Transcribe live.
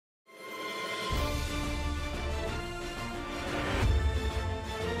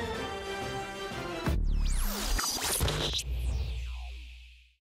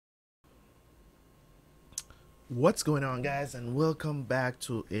What's going on, guys, and welcome back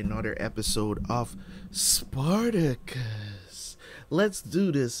to another episode of Spartacus. Let's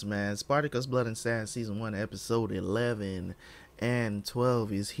do this, man. Spartacus Blood and Sand Season 1, Episode 11 and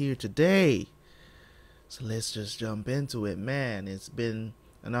 12 is here today. So let's just jump into it, man. It's been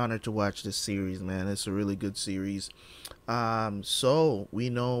an honor to watch this series, man. It's a really good series. So we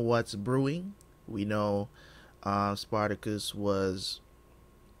know what's brewing. We know Spartacus was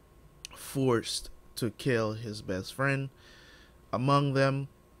forced to kill his best friend. Among them,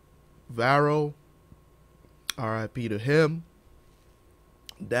 Varro, R.I.P. to him.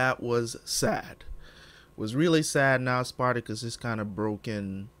 That was sad. Was really sad. Now Spartacus is kind of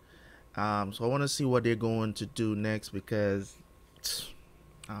broken. So I want to see what they're going to do next, because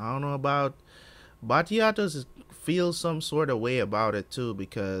I don't know about Batiatus. Feels some sort of way about it too,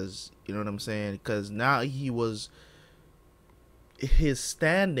 because you know what I'm saying. Because now his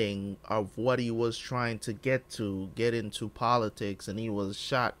standing of what he was trying to get into politics, and he was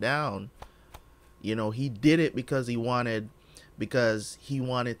shot down. You know, he did it because he wanted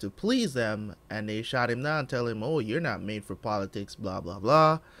to please them, and they shot him down, tell him, oh, you're not made for politics, blah blah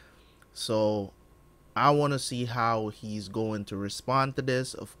blah. So I want to see how he's going to respond to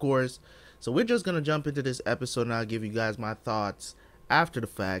this, of course. So we're just gonna jump into this episode, and I'll give you guys my thoughts after the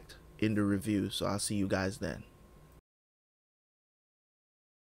fact in the review. So I'll see you guys then.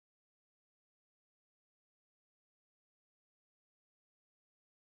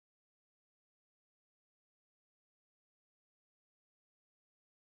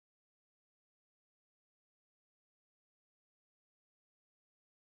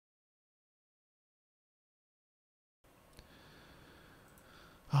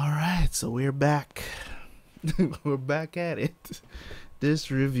 All right, so we're back. We're back at it.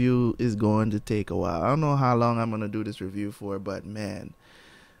 This review is going to take a while. I don't know how long I'm going to do this review for, but man,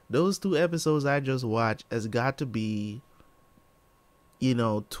 those two episodes I just watched has got to be,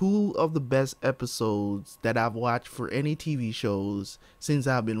 two of the best episodes that I've watched for any TV shows since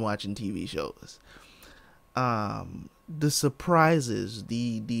I've been watching TV shows. The surprises,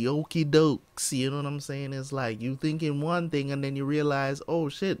 the okie dokes, you know what I'm saying? It's like you thinking one thing and then you realize, oh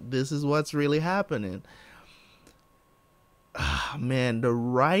shit, this is what's really happening. Man, the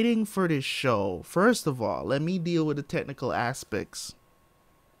writing for this show, first of all, let me deal with the technical aspects.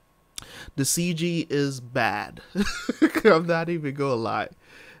 The CG is bad. I'm not even gonna lie.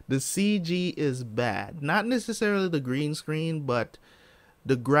 The CG is bad. Not necessarily the green screen, but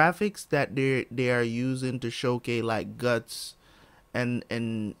the graphics that they are using to showcase like guts and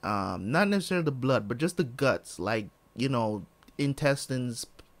not necessarily the blood, but just the guts, like, intestines,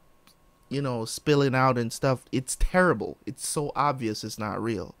 spilling out and stuff. It's terrible. It's so obvious it's not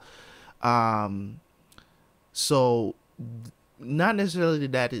real. So not necessarily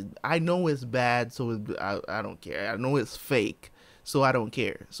that I know it's bad, so I don't care. I know it's fake, so I don't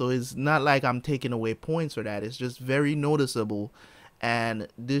care. So it's not like I'm taking away points for that. It's just very noticeable. And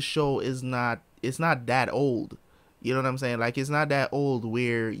this show it's not that old. You know what I'm saying? Like, it's not that old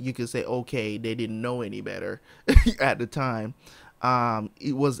where you could say, okay, they didn't know any better at the time.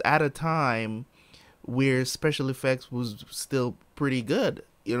 It was at a time where special effects was still pretty good.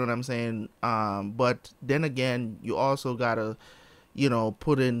 You know what I'm saying? But then again, you also gotta,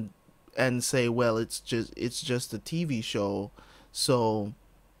 put in and say, well, it's just a TV show, so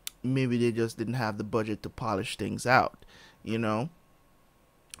maybe they just didn't have the budget to polish things out.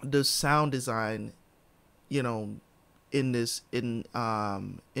 The sound design, in this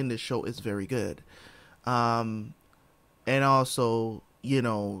show is very good. And also,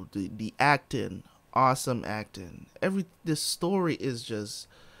 the acting, awesome acting. The story is just,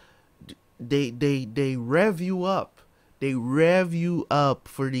 they rev you up. They rev you up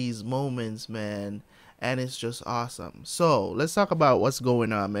for these moments, man, and it's just awesome. So let's talk about what's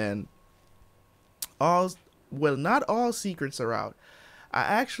going on, man. Not all secrets are out. I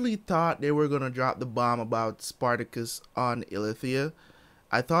actually thought they were going to drop the bomb about Spartacus on Ilithia.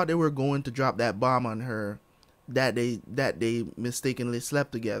 I thought they were going to drop that bomb on her, that they mistakenly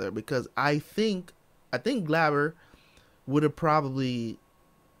slept together, because I think Glaber would have probably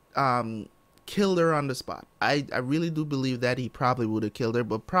killed her on the spot. I really do believe that he probably would have killed her,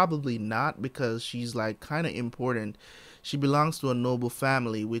 but probably not, because she's like kind of important. She belongs to a noble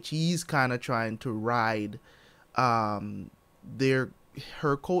family, which he's kind of trying to ride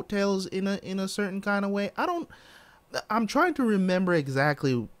her coattails in a certain kind of way. I'm trying to remember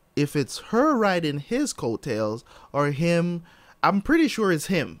exactly if it's her riding his coattails or him I'm pretty sure it's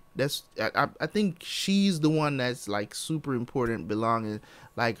him. I think she's the one that's like super important, belonging.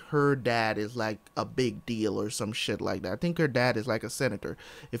 Like her dad is like a big deal or some shit like that. I think her dad is like a senator,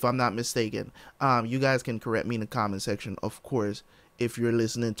 if I'm not mistaken. You guys can correct me in the comment section, of course, if you're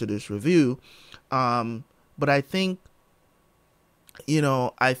listening to this review. But I think,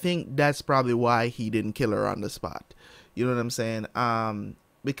 I think that's probably why he didn't kill her on the spot. You know what I'm saying?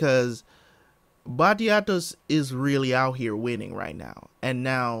 Because Batiatus is really out here winning right now. And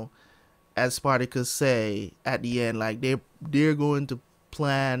now, as Spartacus say at the end, like they're going to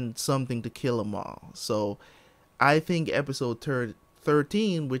plan something to kill them all. So I think episode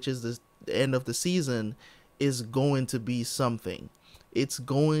 13, which is the end of the season, is going to be something. It's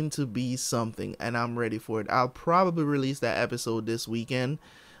going to be something, and I'm ready for it. I'll probably release that episode this weekend,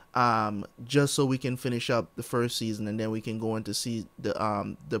 just so we can finish up the first season, and then we can go into see the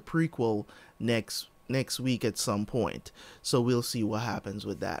prequel next week at some point. So we'll see what happens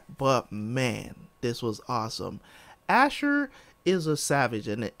with that. But man, this was awesome. Asher is a savage,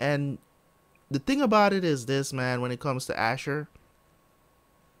 and the thing about it is this, man. When it comes to Asher,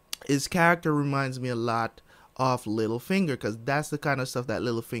 his character reminds me a lot of Littlefinger, because that's the kind of stuff that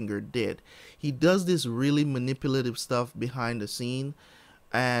Littlefinger did. He does this really manipulative stuff behind the scene,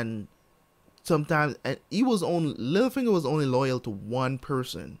 and sometimes, and Littlefinger was only loyal to one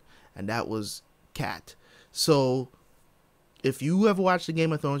person, and that was Cat. So if you ever watched the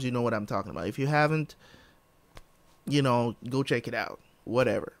Game of Thrones, you know what I'm talking about. If you haven't, go check it out.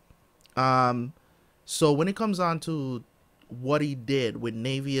 Whatever. So when it comes on to what he did with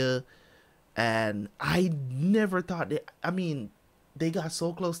Navia, and I never thought they got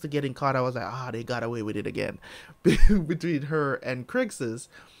so close to getting caught. I was like, they got away with it again between her and Crixus.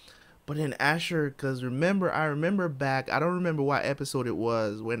 But then Asher, because I remember back, I don't remember what episode it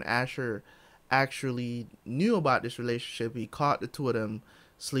was, when Asher actually knew about this relationship. He caught the two of them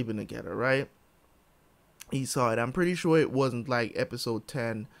sleeping together, right? He saw it. I'm pretty sure it wasn't like episode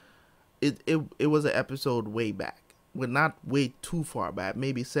 10. It was an episode way back. Well, not way too far back,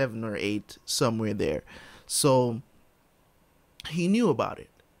 maybe 7 or 8, somewhere there. So he knew about it,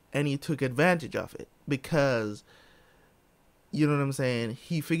 and he took advantage of it, because, you know what I'm saying,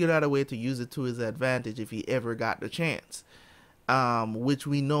 he figured out a way to use it to his advantage if he ever got the chance. Which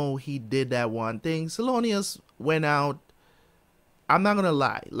we know he did that one thing. Salonius went out, I'm not gonna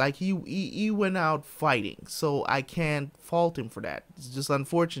lie, like he went out fighting, so I can't fault him for that. It's just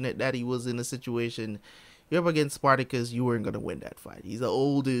unfortunate that he was in a situation. You're up against Spartacus, you weren't going to win that fight. He's an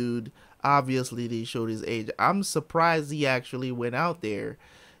old dude. Obviously, they showed his age. I'm surprised he actually went out there,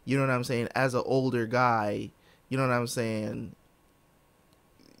 you know what I'm saying, as an older guy, you know what I'm saying,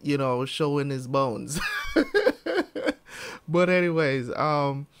 showing his bones. But anyways,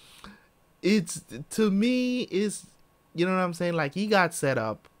 it's, to me, it's, you know what I'm saying, like, he got set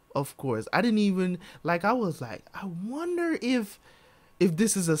up, of course. I didn't even, like, I was like, I wonder if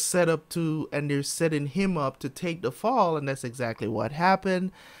this is a setup to, and they're setting him up to take the fall, and that's exactly what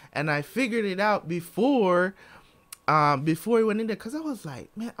happened. And I figured it out before he went in there, because I was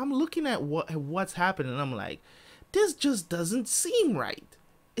like, man, I'm looking at what's happening, and I'm like, this just doesn't seem right.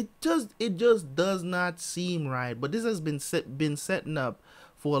 It just does not seem right. But this has been setting up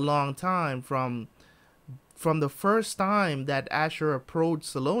for a long time, from the first time that Asher approached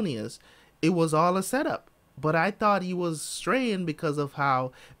Salonius. It was all a setup. But I thought he was straying because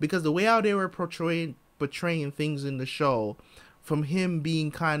the way how they were portraying things in the show, from him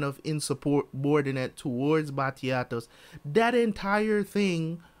being kind of insubordinate towards Batiatus, that entire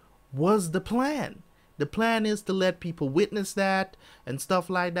thing was the plan. The plan is to let people witness that and stuff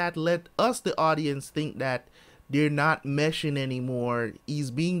like that. Let us, the audience, think that they're not meshing anymore. He's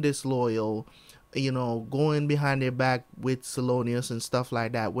being disloyal, going behind their back with Salonius and stuff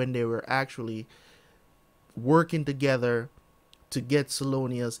like that, when they were actually working together to get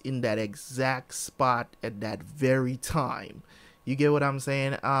Salonius in that exact spot at that very time. You get what I'm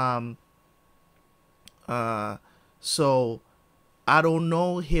saying? So I don't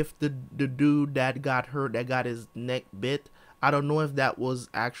know if the dude that got hurt, that got his neck bit, I don't know if that was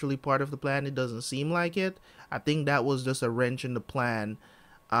actually part of the plan. It doesn't seem like it. I think that was just a wrench in the plan.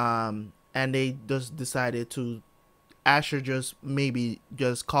 And they just decided to, Asher just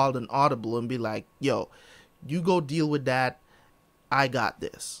called an audible and be like, yo, you go deal with that. I got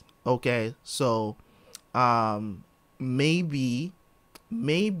this. Okay. So, maybe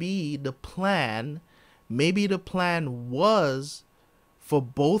the plan was for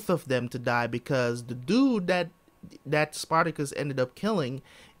both of them to die, because the dude that Spartacus ended up killing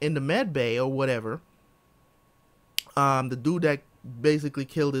in the med bay or whatever, the dude that basically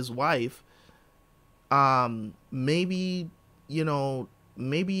killed his wife, maybe you know,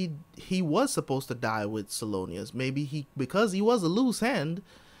 maybe he was supposed to die with Salonius. Maybe because he was a loose end,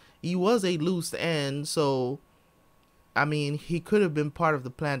 so I mean, he could have been part of the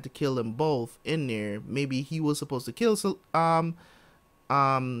plan to kill them both in there. Maybe he was supposed to kill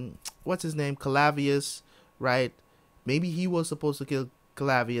what's his name, Calavius, right? Maybe he was supposed to kill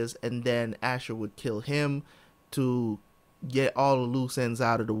Calavius, and then Asher would kill him to get all the loose ends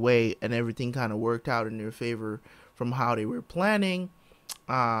out of the way, and everything kind of worked out in their favor from how they were planning.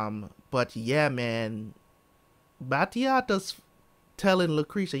 But yeah, man, Batiatus telling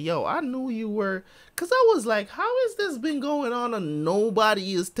Lucretia, yo, I knew you were, because I was like, how has this been going on and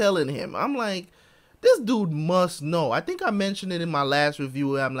nobody is telling him? I'm like, this dude must know. I think I mentioned it in my last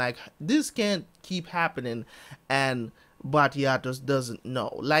review. I'm like, this can't keep happening and Batiatus doesn't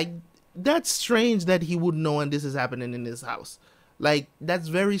know. Like, that's strange that he would know and this is happening in his house. Like, that's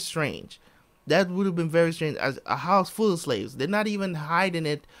very strange. That would have been very strange. As a house full of slaves, they're not even hiding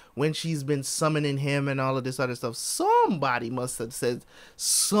it when she's been summoning him and all of this other stuff. Somebody must have said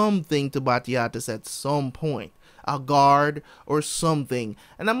something to Batiatus at some point, a guard or something.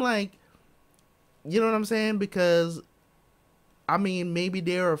 And I'm like, you know what I'm saying? Because I mean, maybe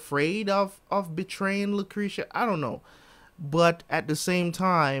they're afraid of betraying Lucretia. I don't know, but at the same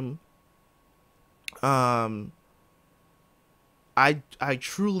time, I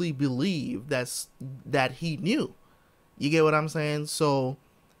truly believe that he knew. You get what I'm saying? So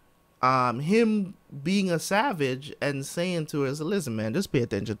him being a savage and saying to her, listen, man, just pay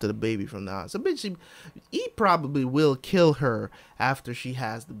attention to the baby from now on. So bitch, he probably will kill her after she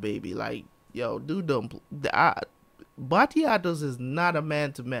has the baby. Like, yo, dude, Batiatus is not a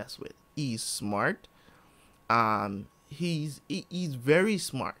man to mess with. He's smart. He's very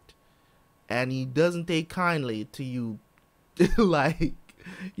smart, and he doesn't take kindly to you. Like,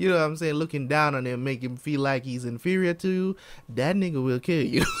 you know what I'm saying, looking down on him, make him feel like he's inferior to you. That nigga will kill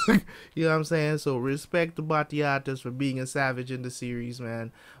you. You know what I'm saying? So respect to Batiatus for being a savage in the series,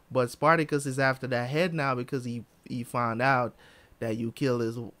 man. But Spartacus is after that head now because he found out that you killed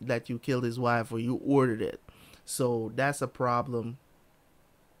his wife, or you ordered it. So that's a problem.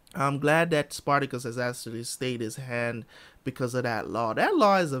 I'm glad that Spartacus has actually stayed his hand because of that law. That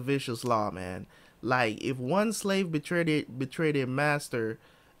law is a vicious law, man. Like, if one slave betrayed their master,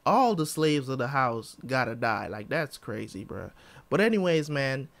 all the slaves of the house gotta die. Like, that's crazy, bro. But anyways,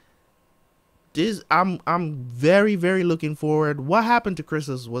 man, I'm very, very looking forward. What happened to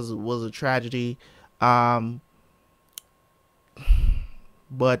Chrysis was a tragedy. But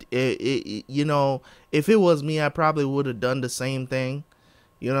it you know, if it was me, I probably would have done the same thing.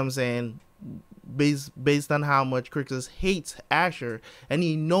 You know what I'm saying? Based on how much Crixus hates Asher, and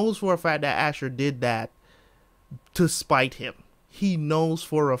he knows for a fact that Asher did that to spite him. He knows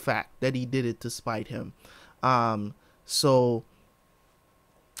for a fact that he did it to spite him. So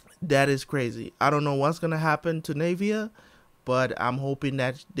that is crazy. I don't know what's gonna happen to Navia, but I'm hoping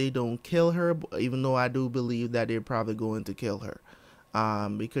that they don't kill her. Even though I do believe that they're probably going to kill her,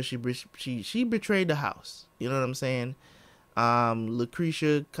 because she betrayed the house. You know what I'm saying?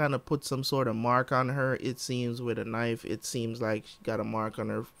 Lucretia kind of put some sort of mark on her, it seems, with a knife. It seems like she got a mark on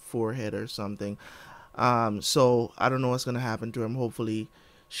her forehead or something. So I don't know what's gonna happen to him. Hopefully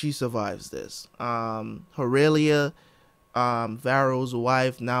she survives this. Aurelia, Varro's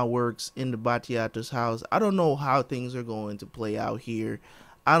wife, now works in the Batiatus house. I don't know how things are going to play out here.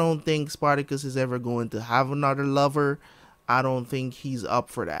 I don't think Spartacus is ever going to have another lover. I don't think he's up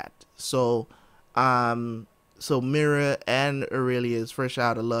for that. So Mira and Aurelia is fresh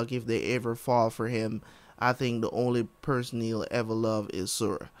out of luck if they ever fall for him. I think the only person he'll ever love is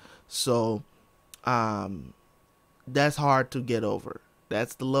Sura. So that's hard to get over.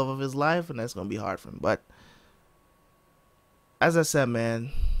 That's the love of his life, and that's gonna be hard for him. But as I said,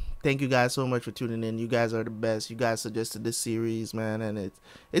 man, thank you guys so much for tuning in. You guys are the best. You guys suggested this series, man, and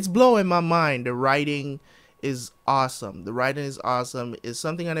it's blowing my mind. The writing is awesome. The writing is awesome. It's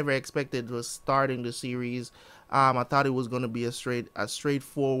something I never expected was starting the series. I thought it was going to be a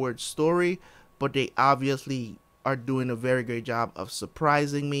straightforward story, but they obviously are doing a very great job of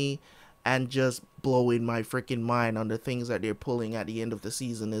surprising me and just blowing my freaking mind on the things that they're pulling at the end of the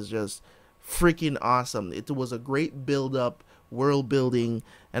season. Is just freaking awesome. It was a great build up, world building,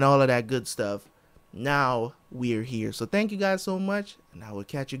 and all of that good stuff. Now we're here. So thank you guys so much, and I will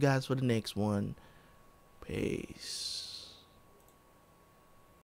catch you guys for the next one. Peace.